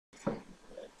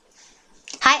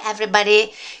Hi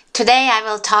everybody, today I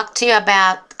will talk to you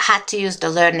about how to use the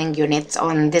learning units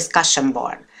on discussion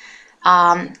board.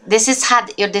 This is how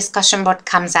your discussion board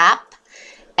comes up,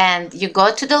 and you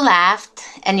go to the left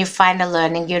and you find the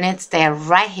learning units. They are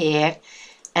right here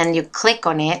and you click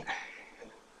on it,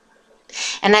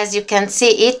 and as you can see,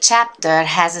 each chapter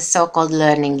has a so-called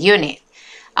learning unit.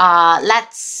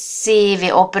 Let's see, we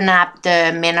open up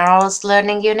the minerals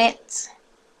learning unit.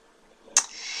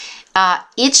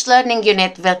 Each learning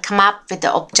unit will come up with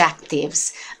the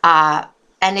objectives,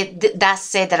 and it does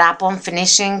say that upon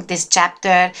finishing this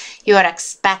chapter you are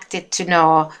expected to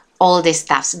know all this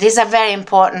stuff. So these are very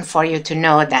important for you to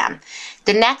know them.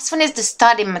 The next one is the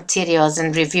study materials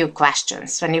and review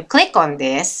questions. When you click on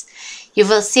this, you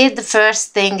will see the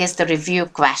first thing is the review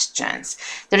questions.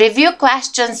 The review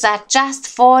questions are just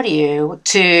for you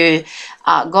to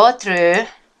go through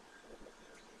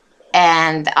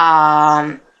and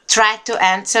try to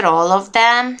answer all of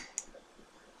them.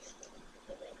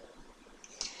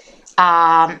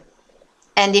 And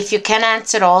if you can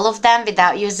answer all of them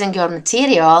without using your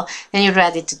material, then you're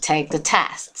ready to take the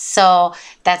test. So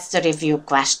that's the review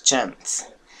questions.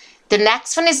 The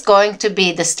next one is going to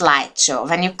be the slideshow.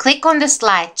 When you click on the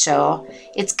slideshow,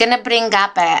 it's going to bring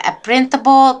up a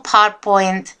printable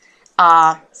PowerPoint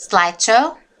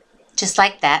slideshow, just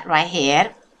like that right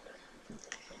here.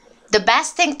 The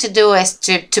best thing to do is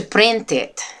to print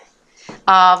it.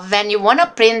 When you want to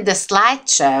print the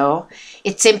slideshow,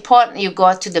 it's important you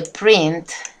go to the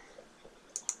print,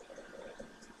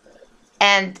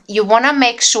 and you want to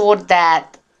make sure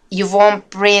that you won't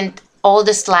print all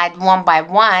the slides one by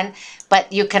one, but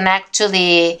you can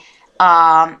actually,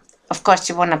 of course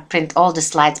you want to print all the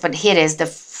slides, but here is the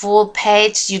full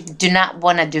page. You do not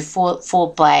want to do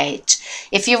full page.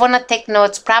 If you want to take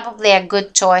notes, probably a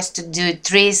good choice to do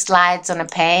 3 slides on a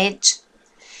page,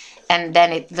 and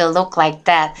then it will look like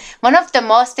that. One of the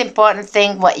most important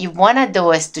thing what you want to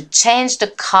do is to change the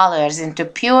colors into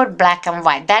pure black and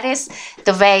white. That is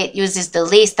the way it uses the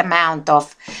least amount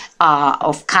of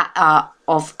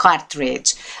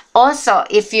cartridge. Also,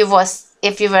 if you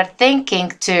were thinking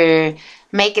to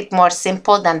make it more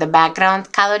simple than the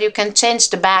background color, you can change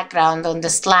the background on the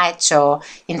slideshow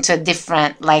into a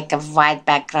different, like a white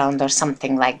background or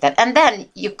something like that, and then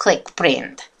you click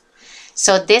print.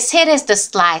 So this here is the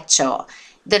slideshow.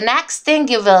 The next thing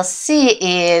you will see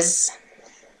is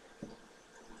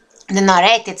the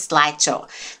narrated slideshow.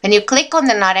 When you click on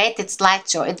the narrated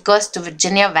slideshow, it goes to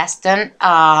Virginia Western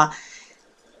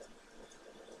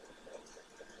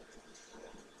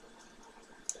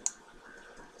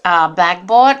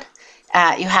Blackboard.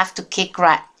 You have to click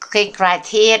right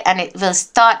here, and it will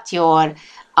start your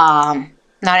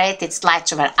narrated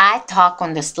slideshow where I talk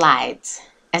on the slides.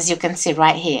 As you can see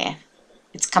right here,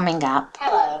 it's coming up.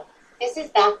 Hello, this is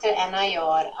Dr. Anna,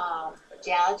 your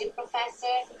geology professor.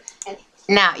 And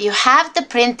now you have the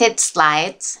printed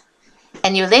slides,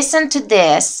 and you listen to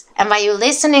this, and while you're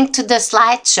listening to the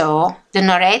slideshow, the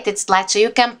narrated slideshow, you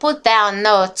can put down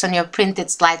notes on your printed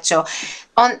slideshow.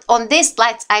 On these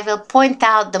slides, I will point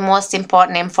out the most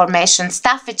important information,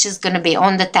 stuff which is going to be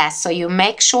on the test. So you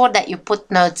make sure that you put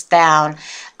notes down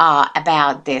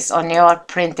about this on your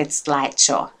printed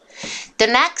slideshow. The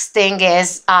next thing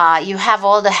is you have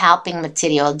all the helping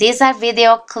material. These are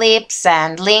video clips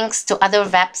and links to other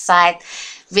websites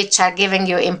which are giving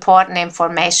you important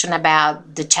information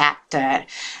about the chapter.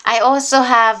 I also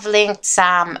have linked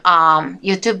some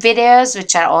YouTube videos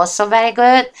which are also very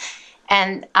good,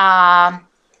 and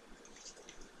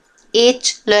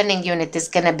each learning unit is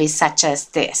going to be such as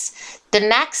this. The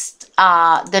next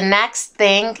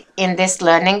thing in this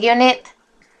learning unit,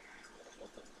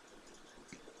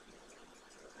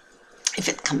 if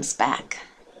it comes back,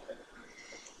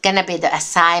 gonna be the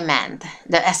assignment.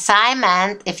 The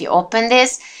assignment, if you open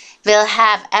this, will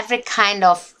have every kind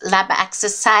of lab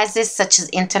exercises such as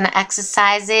internet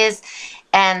exercises,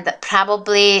 and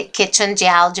probably kitchen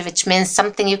geology, which means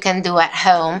something you can do at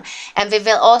home. And we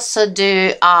will also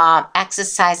do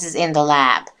exercises in the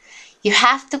lab. You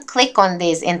have to click on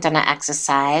these internet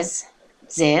exercises,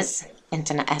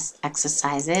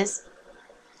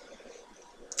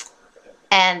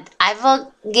 and I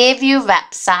will give you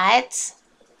websites,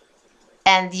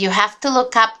 and you have to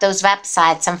look up those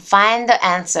websites and find the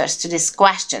answers to these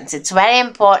questions. It's very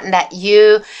important that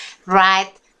you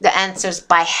write the answers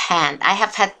by hand. I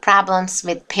have had problems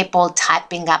with people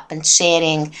typing up and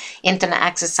sharing internet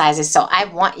exercises, so I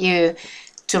want you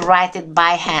to write it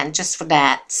by hand just for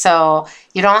that. So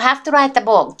you don't have to write a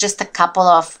book, just a couple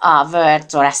of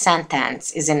words or a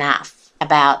sentence is enough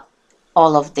about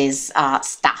all of this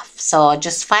stuff. So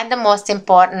just find the most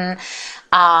important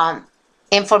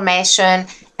information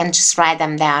and just write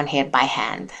them down here by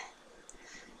hand.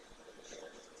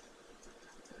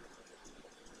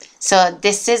 So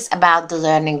this is about the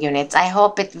learning units. I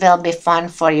hope it will be fun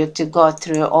for you to go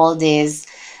through all these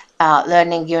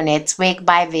learning units week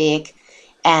by week.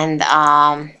 And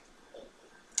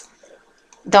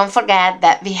don't forget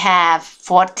that we have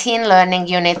 14 learning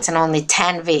units in only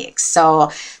 10 weeks. So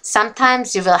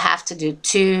sometimes you will have to do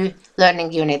 2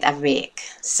 learning units a week.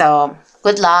 So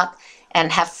good luck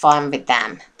and have fun with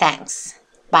them. Thanks.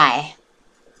 Bye.